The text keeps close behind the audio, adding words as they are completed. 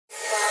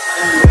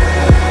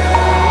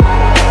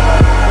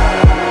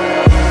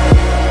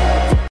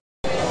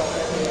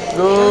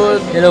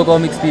Hello,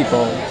 Komiks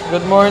people.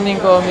 Good morning,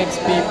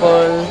 Komiks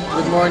people.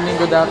 Good morning,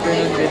 good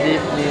afternoon, good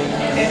evening.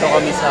 Dito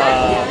kami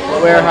sa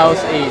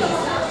Warehouse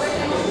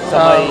 8.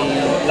 sa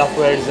may La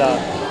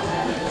Fuerza,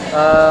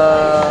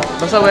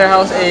 Basta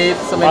Warehouse 8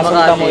 sa may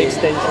Pasunta mo Makati.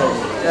 extension.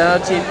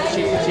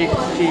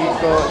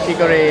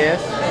 Chico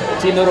Reyes.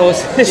 Chino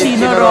Rose.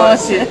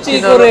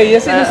 Chico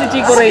Reyes. Sino si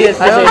Chico Reyes?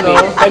 I don't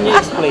know. Can you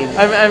explain?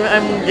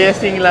 I'm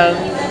guessing lang.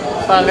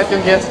 Pangit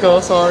yung guess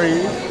ko, sorry.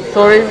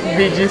 Sorry,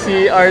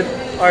 BGC artist.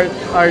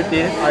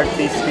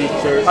 Artist,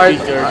 feature. Art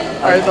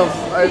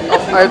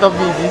of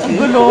BGC.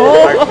 Gulo!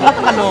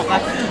 Kaloka.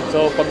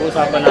 So,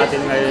 pag-uusapan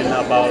natin ngayon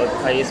about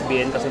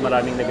ISBN kasi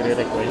maraming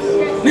nagre-request.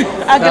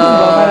 Ganun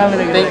ba? Marami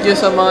na Thank you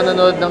sa mga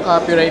nanood ng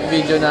copyright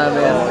video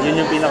namin.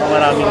 Yun yung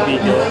pinakamaraming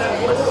video.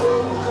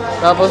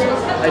 Tapos,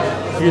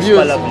 Views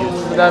pala, views.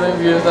 Madaming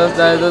views. Tapos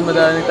dahil doon,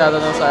 madaming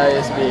nagtatanong sa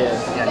ISBN.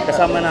 Yan,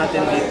 kasama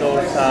natin dito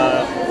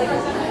sa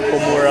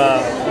Komura,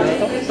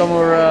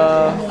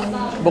 Tomura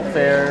Book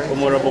Fair.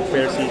 Komura Book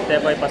Fair si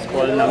Tepay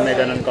Pascual ng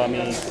Meganon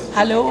Comics.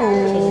 Hello!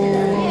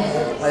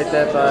 Hi,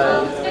 Tepay.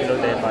 Hello,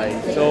 Tepay.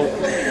 So,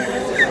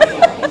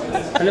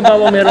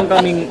 halimbawa meron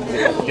kaming,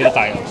 dito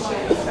tayo.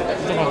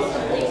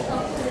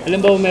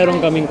 Halimbawa meron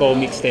kaming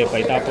comics,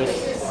 Tepay, tapos,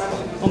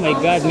 oh my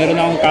God,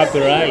 meron akong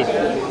copyright.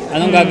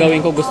 Anong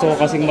gagawin ko? Gusto ko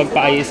kasing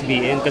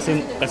magpa-ISBN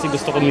kasi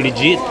gusto ko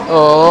legit.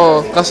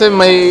 Oo, kasi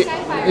may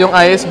yung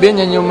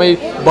ISBN yan yung may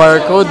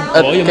barcode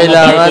at Yung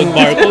kailangan mga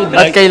barcode,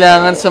 at like,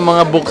 kailangan sa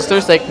mga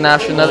bookstores like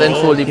National and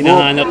Fully Book.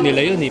 Hinahanap nila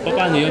yun eh.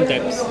 Paano yun,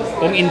 Teps?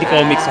 Kung indie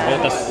comics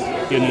ako, tas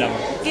yun lang.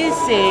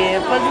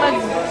 Kasi, pag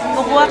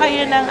magkukuha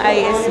kayo ng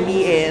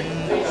ISBN,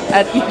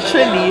 at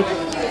usually,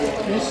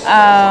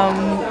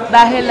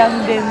 dahil lang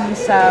din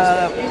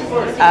sa,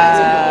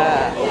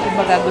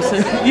 kumbaga gusto,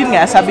 yun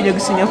nga, sabi niyo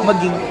gusto niyo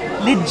maging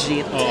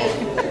legit.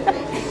 Oo.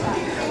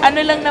 Ano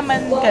lang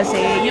naman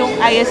kasi, yung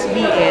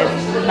ISBN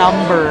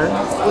number,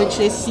 which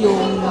is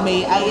yung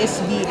may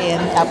ISBN,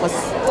 tapos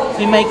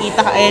may makikita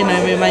ka,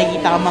 may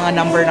makikita ka mga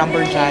number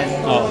dyan.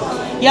 Oo.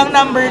 Yung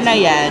number na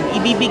yan,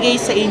 ibibigay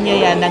sa inyo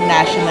yan ng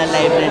National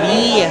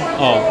Library.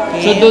 Oo.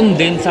 Okay? So, doon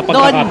din sa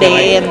Doon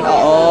din, pagkakapirate.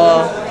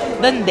 oo.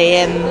 Doon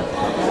din.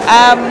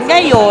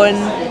 Ngayon,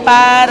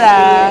 para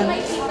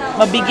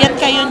mabigyan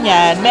kayo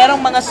niyan,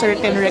 merong mga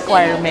certain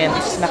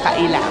requirements na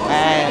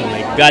kailangan. Oh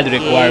my God,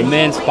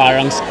 requirements,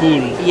 parang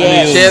school.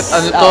 Yes. Shit,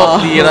 ano to? Oo.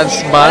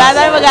 Clearance ba? Wala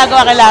tayong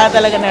magagawa, kailangan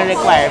talaga ng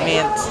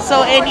requirements.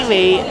 So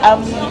anyway,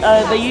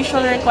 the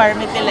usual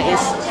requirement nila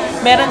is,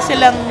 meron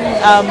silang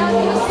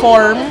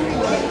form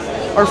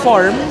or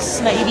forms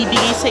na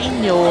ibibigay sa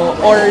inyo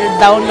or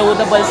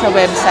downloadable sa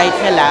website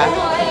nila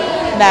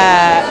na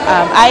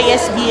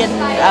ISBN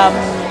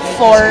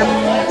form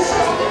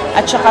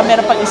at saka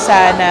meron pang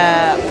isa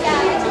na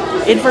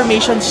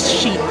information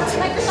sheet.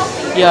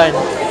 Yun.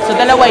 So,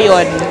 dalawa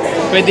yun.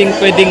 Pwedeng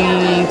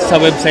sa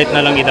website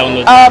na lang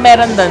i-download.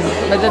 Meron doon.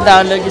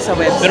 Nagda-download yung sa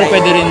website. Pero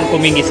pwede rin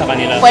humingi sa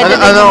kanila. Pwede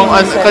din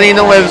humingi sa-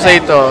 Kaninong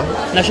website to?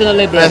 National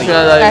Library.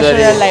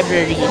 National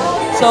Library.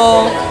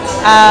 So,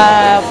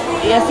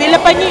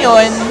 fill-upan nyo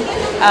yun.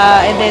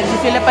 And then,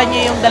 fill-upan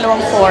nyo yung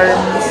dalawang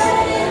forms.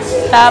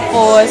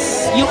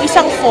 Tapos, yung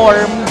isang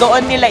form,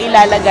 doon nila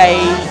ilalagay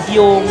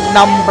yung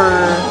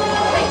number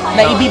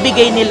na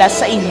ibibigay nila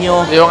sa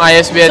inyo. Yung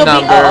ISBN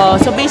number.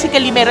 So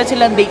basically, meron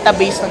silang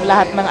database ng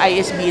lahat ng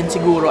ISBN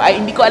siguro.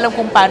 Ay, hindi ko alam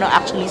kung paano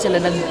actually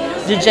sila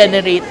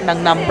nag-generate ng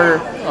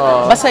number.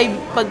 Basta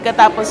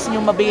pagkatapos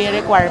yung mabigay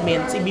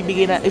requirements,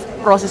 ibibigay na,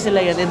 process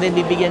nila yun, and then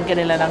bibigyan ka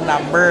nila ng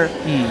number.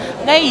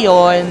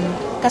 Ngayon,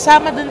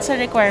 kasama dun sa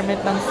requirement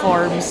ng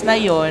forms na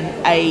yon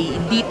ay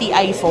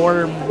DTI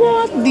form.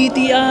 What?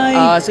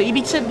 DTI? So,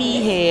 ibig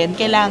sabihin,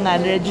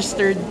 kailangan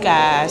registered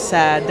ka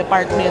sa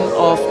Department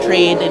of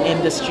Trade and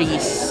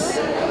Industries.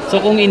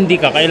 So, kung hindi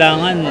ka,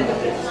 kailangan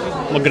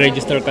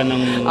mag-register ka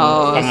ng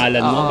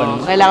pangalan mo.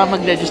 Ganun. Kailangan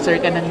mag-register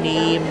ka ng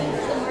name.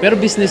 Pero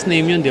business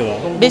name yun, di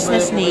ba?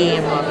 Business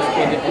name.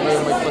 Pwede po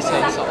kayo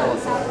magpasend sa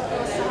auto.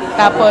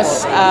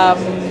 Tapos,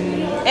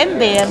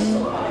 and then,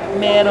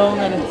 merong,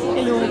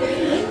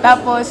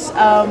 tapos,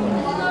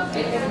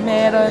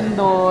 meron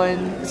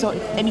doon, so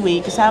anyway,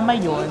 kasama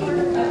yun,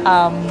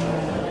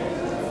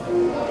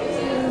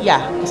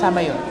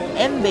 kasama yun.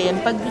 And then,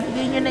 pag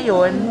bibigay nyo na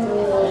yun,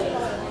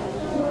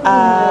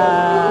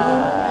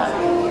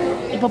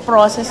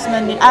 ipoprocess na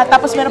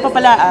tapos meron pa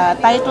pala,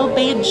 title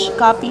page,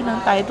 copy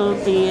ng title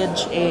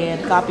page, and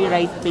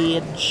copyright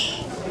page.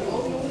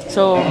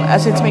 So,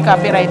 since may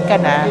copyright ka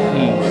na,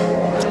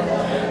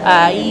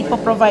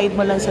 ipoprovide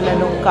mo lang sila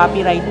nung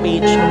copyright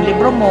page ng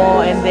libro mo,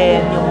 and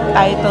then yung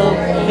title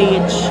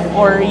page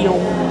or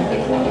yung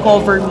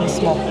cover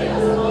mismo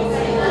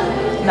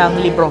ng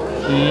libro.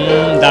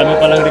 Dami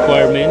palang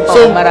requirements.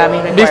 So,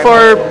 maraming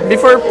requirements.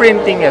 before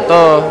printing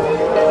ito,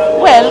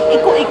 Well,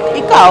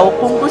 ikaw,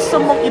 kung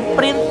gusto mong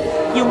i-print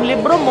yung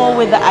libro mo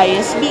with the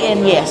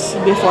ISBN, yes,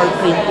 before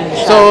printing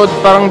siya. so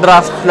parang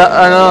draft,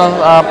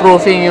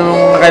 proofing yung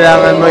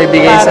kailangan mo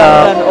ibigay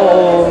sa...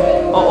 Oo.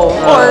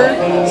 Or,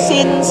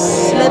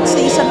 since, let's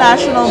say, sa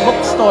National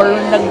Bookstore,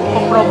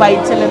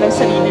 nag-provide sila ng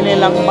sarili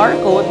nilang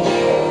barcode,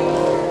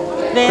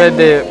 Then,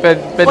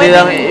 Pwede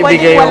lang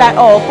ibigay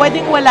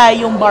pwedeng wala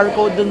yung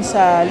barcode dun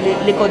sa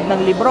likod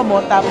ng libro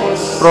mo,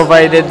 tapos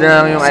provided na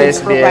lang yung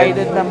since ISBN.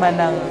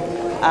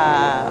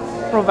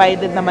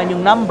 provided naman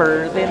yung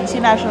number, then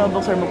si National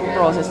Bookstore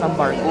magpo-process ng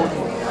barcode.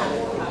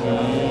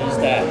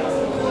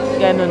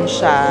 Ganon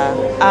siya.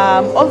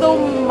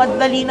 Although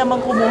madali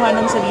namang kumuha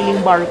ng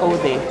sariling barcode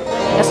eh.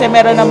 Kasi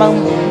meron namang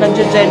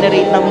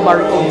nag-generate ng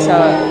barcode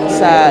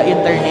sa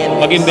internet.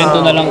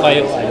 Mag-invento na lang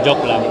kayo.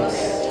 Joke lang.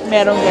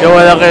 Merong Yung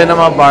wala kayo ng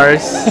mga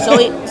bars.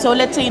 So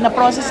let's say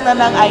na-process na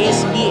ng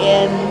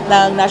ISBN,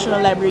 ng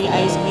National Library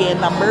ISBN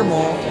number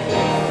mo,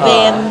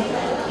 then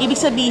ibig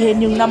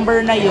sabihin yung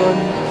number na yun,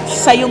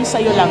 sayo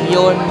lang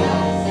yun.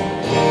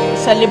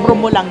 Sa libro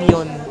mo lang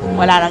yun.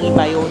 Wala nang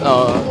iba yun.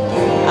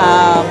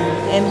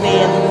 And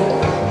then,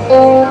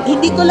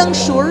 hindi ko lang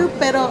sure,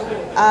 pero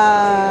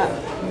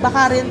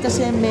baka rin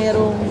kasi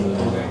merong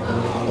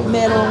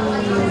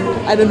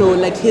I don't know,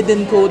 like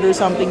hidden code or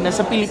something na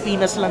sa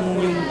Pilipinas lang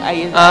yung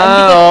ISBN.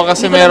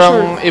 Kasi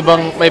merong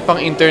ibang, may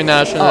pang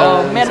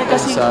international. Meron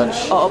kasi,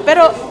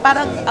 pero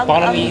parang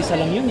Parang iisa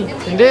lang yun eh.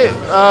 Hindi,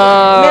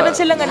 meron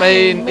silang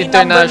may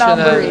international.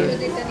 number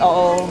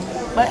Oo.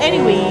 But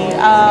anyway,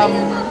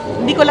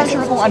 hindi ko lang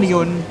sure kung ano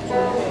yun.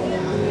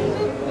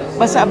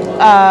 Basta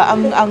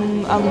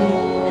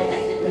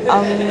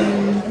ang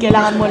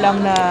kailangan mo lang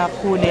na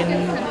kunin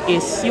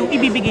is yung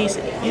ibibigay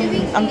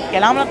ang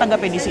kailangan mo lang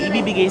tanggapin is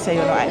ibibigay sa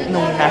iyo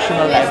ng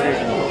National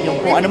Library. Yung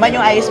kung ano man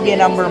yung ISBN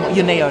number mo,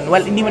 yun na yun.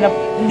 Well, hindi mo na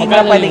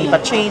pwedeng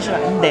ipa-change.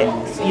 Hindi,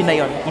 yun na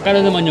yun.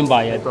 Magkano naman yung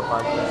bayad?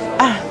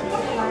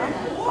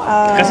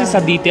 Kasi sa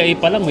DTI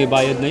pa lang may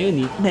bayad na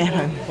yun eh.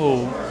 Meron.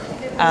 Oh.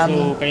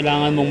 So,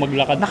 kailangan mong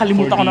maglakad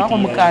nakalimutan ko na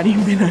kung magkano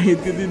yung binayad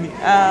ko dun eh.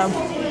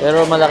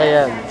 Pero malaki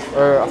yan.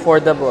 Or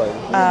affordable.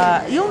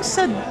 Yung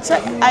sa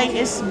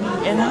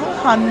ISBN,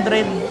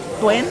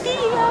 120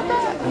 yata.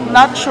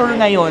 Not sure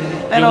ngayon.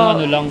 Pero yung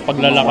ano lang,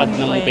 paglalakad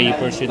ng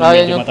papers, yun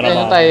medyo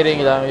matrabaho. Yung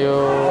tiring lang,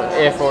 yung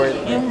effort.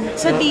 Yung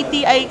sa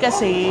DTI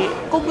kasi,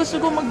 kung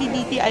gusto ko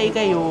magdi-DTI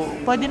kayo,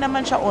 pwede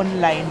naman siya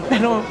online.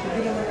 Pero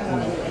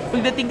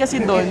pagdating kasi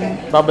doon,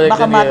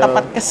 baka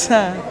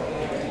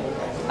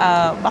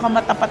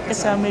matapat ka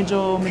sa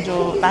medyo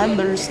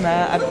thunders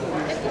na at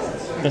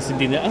kasi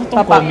din na,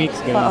 itong comics,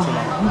 gano'n sila.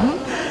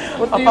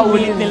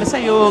 Papaulit nila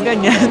sa'yo,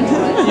 ganyan.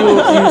 You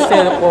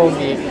sell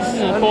comics.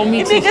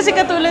 Comics. Hindi kasi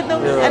katulad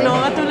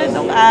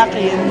nung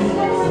akin.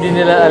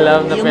 Hindi nila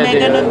alam na yung pwede. Yung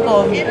Meganon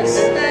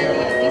Comics.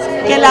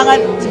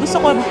 Kailangan,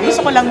 gusto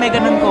ko lang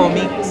Meganon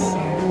Comics.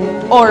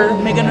 Or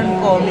Meganon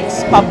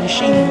Comics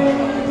Publishing.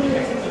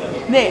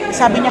 Hindi,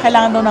 sabi niya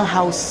kailangan daw ng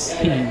house.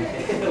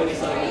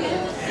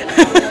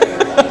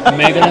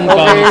 Meganon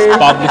Comics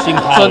Publishing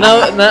House. So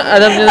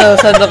alam niyo na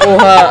saan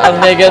nakuha ang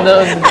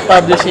Meganon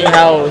Publishing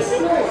House.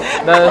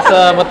 Dahil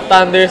sa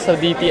Thunder sa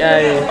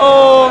DTI.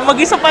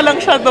 Mag-isa pa lang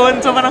siya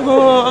doon. So parang,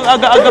 ang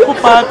aga-aga ko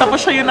pa.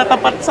 Tapos siya yung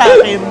natapat sa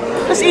akin.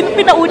 Tapos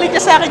pinaulit niya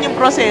sa akin yung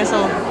proseso.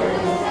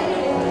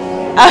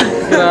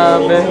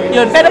 Grabe.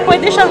 Yun, pero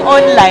pwede siyang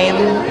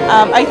online.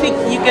 I think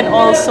you can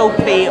also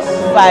pay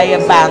via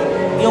bank.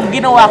 Yung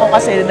ginawa ko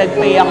kasi,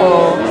 nag-pay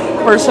ako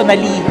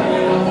personally.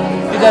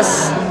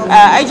 Because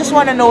I just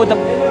want to know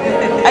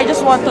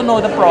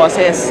the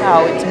process,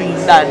 how it's being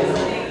done.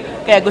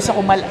 Kaya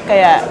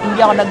kaya hindi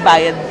ako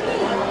nagbayad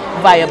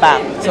via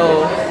bank.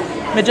 So,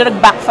 medyo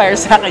nag-backfire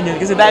sa akin yun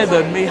kasi dahil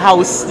doon may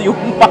house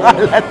yung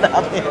pangalan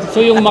namin.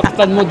 So yung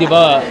Mactan mo, di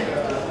ba,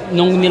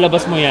 nung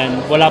nilabas mo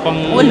yan, wala pang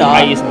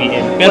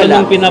ISBN. Pero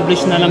nung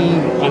pinublish na ng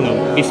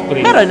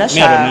Bisprint, meron na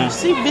siya.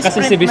 Kasi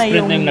si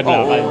Bisprint na yung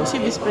naglakad. Si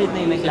Bisprint na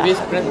yung naglakad. Si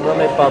Bisprint ba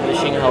may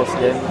publishing house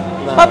din?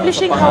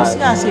 Publishing house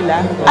nga sila.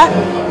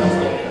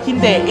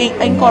 Hindi.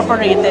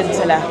 Incorporated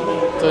sila.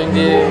 So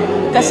hindi...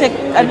 Kasi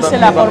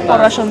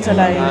corporation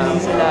sila.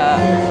 Hindi sila...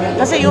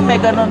 Kasi yung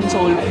Meganon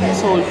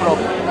Soul Prop.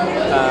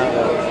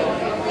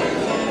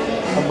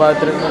 Ang bad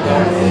trip na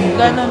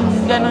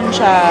Ganon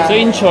siya. So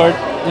in short,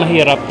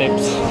 mahirap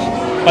tips.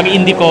 Pag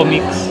indie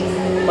comics.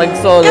 Pag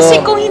solo.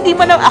 Kasi kung hindi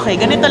mo na... Okay,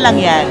 ganito lang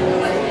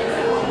yan.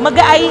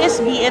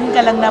 Mag-ISBN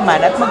ka lang naman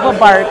at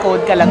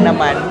magba-barcode ka lang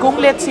naman. Kung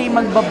let's say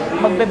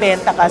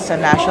magbebenta ka sa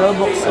National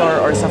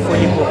Bookstore or sa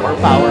Fully Book or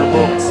Power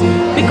Books.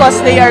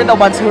 Because they are the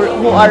ones who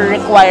are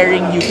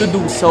requiring you to do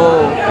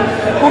so.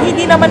 Kung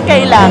hindi naman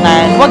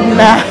kailangan, wag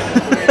na.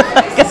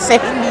 Kasi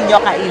hindi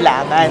nyo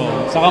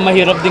kailangan. Saka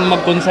mahirap ding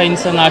mag-consign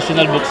sa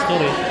National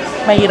Bookstore eh.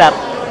 Mahirap.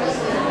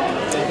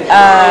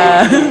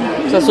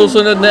 Sa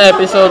susunod na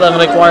episode,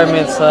 ang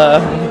requirements sa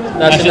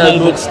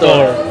National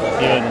Bookstore.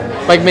 Yun.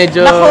 Pag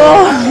medyo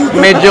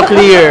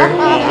clear,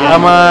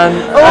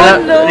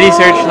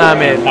 research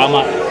namin.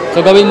 Tama.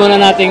 So gawin muna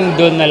natin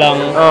doon na lang.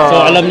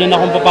 So alam niyo na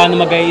kung paano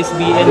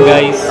mag-ISBN,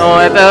 guys.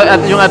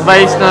 At yung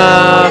advice na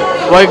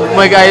wag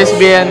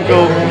mag-ISBN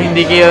kung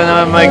hindi kayo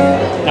na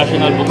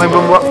National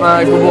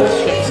Bookstore.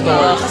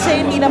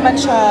 Kasi hindi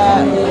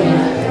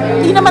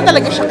naman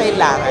talaga siya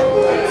kailangan.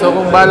 So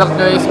kung balak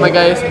nyo is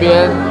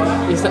mag-ISBN,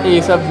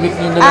 i-submit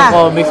nyo na ng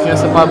comics nyo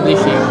sa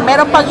publishing.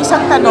 Meron pang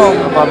isang tanong.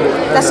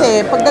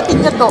 Kasi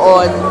pagdating nyo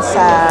doon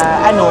sa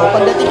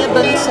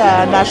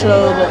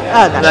National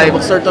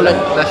Bookstore tuloy,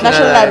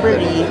 National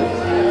Library,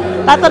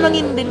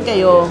 tatanungin din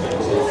kayo,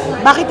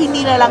 bakit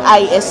hindi na lang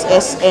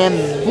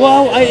ISSN?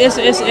 Wow,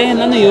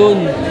 ISSN, ano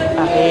yun?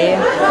 Okay.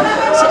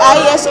 Si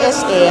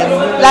ISSN,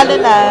 lalo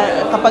na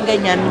kapag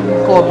ganyan,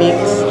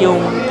 comics,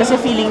 kasi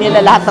feeling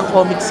nila lahat ng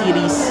comic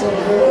series.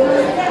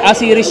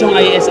 Series yung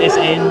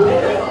ISSN?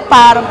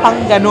 Parang pang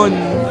ganun.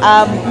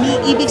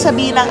 Ibig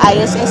sabihin ng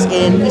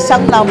ISSN,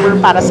 isang number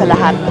para sa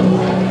lahat.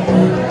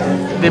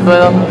 Di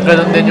ba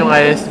ganun din yung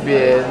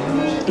ISBN?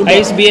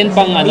 ISBN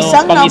pang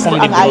isang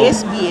libro? Ang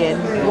ISBN,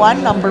 one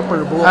number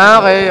per book.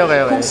 Okay.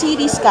 Kung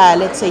series ka,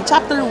 let's say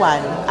chapter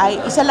 1, ay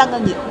isa lang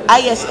ang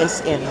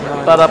ISSN.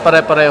 Para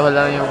pare-pareho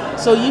lang yung...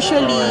 So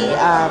usually,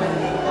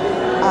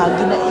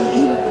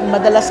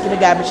 madalas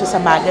ginagamit siya sa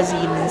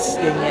magazines,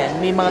 ganyan.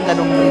 May mga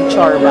ganong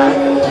chorba.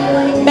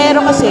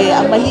 Pero kasi,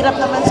 ang mahirap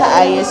naman sa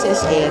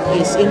ISSN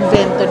is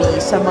inventory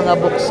sa mga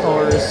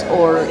bookstores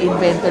or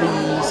inventory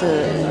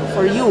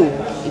for you.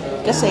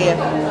 Kasi,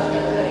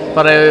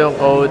 pareho yung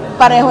code.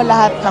 Pareho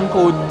lahat ng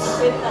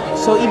codes.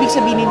 So, ibig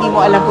sabihin, hindi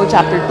mo alam kung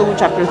chapter 2,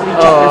 chapter 3,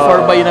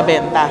 chapter 4 ba yung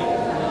nabenta.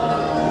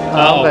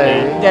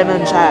 Okay.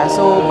 Ganon siya.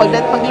 So, pag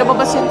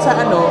lumabas yun sa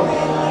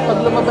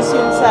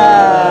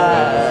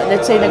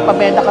let's say,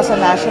 nagpabenta ka sa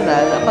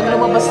National, pag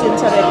lumabas yun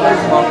sa record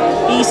mo,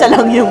 iisa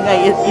lang yung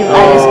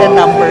ISN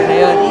number na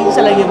yun.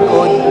 Iisa lang yung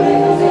code.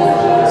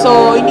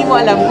 So, hindi mo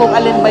alam kung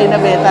alin ba yung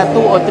nabenta, 2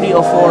 o 3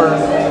 o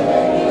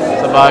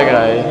 4. Sa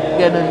bagay.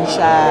 Ganon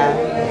siya.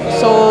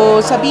 So,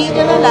 sabihin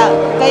nyo na lang,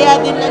 kaya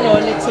din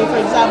let's say for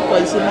example,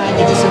 si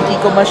Manny is yung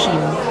Kiko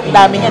Machine.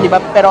 Dami niya, di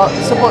ba? Pero,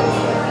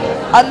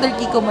 under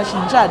Kiko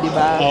Machine siya, di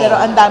ba? Pero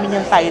ang dami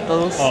niyang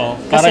titles.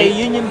 Kasi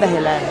yun yung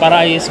dahilan.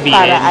 Para ISBN.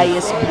 Para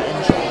ISBN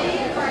siya.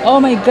 Oh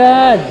my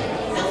God!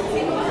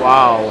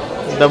 Wow.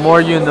 The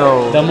more you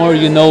know. The more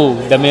you know,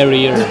 the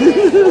merrier.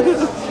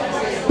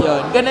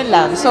 Yun, ganun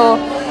lang. So,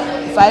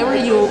 if I were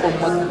you,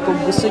 kung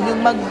gusto nyo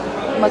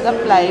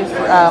mag-apply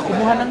for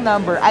kumuha ng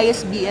number,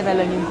 ISBN na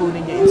lang yung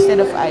kunin nyo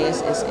instead of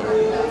ISSN.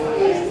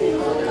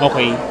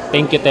 Okay.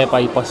 Thank you,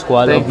 Tepay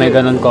Pascual of Thank you.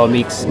 Meganon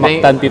Comics,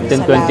 Mactan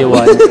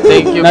 1521.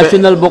 Thank you.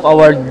 National Book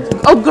Award.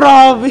 Oh,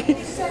 grabe!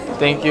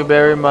 Thank you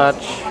very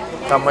much.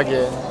 Come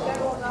again.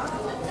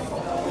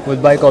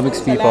 Goodbye,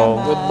 comics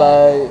people.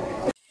 Goodbye.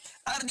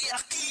 Ardi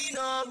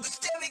Aquino,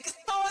 Gustavo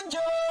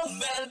Castonjo,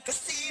 Mel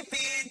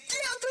Casipid,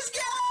 Jill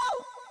Triscoe,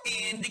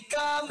 in the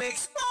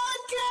comics.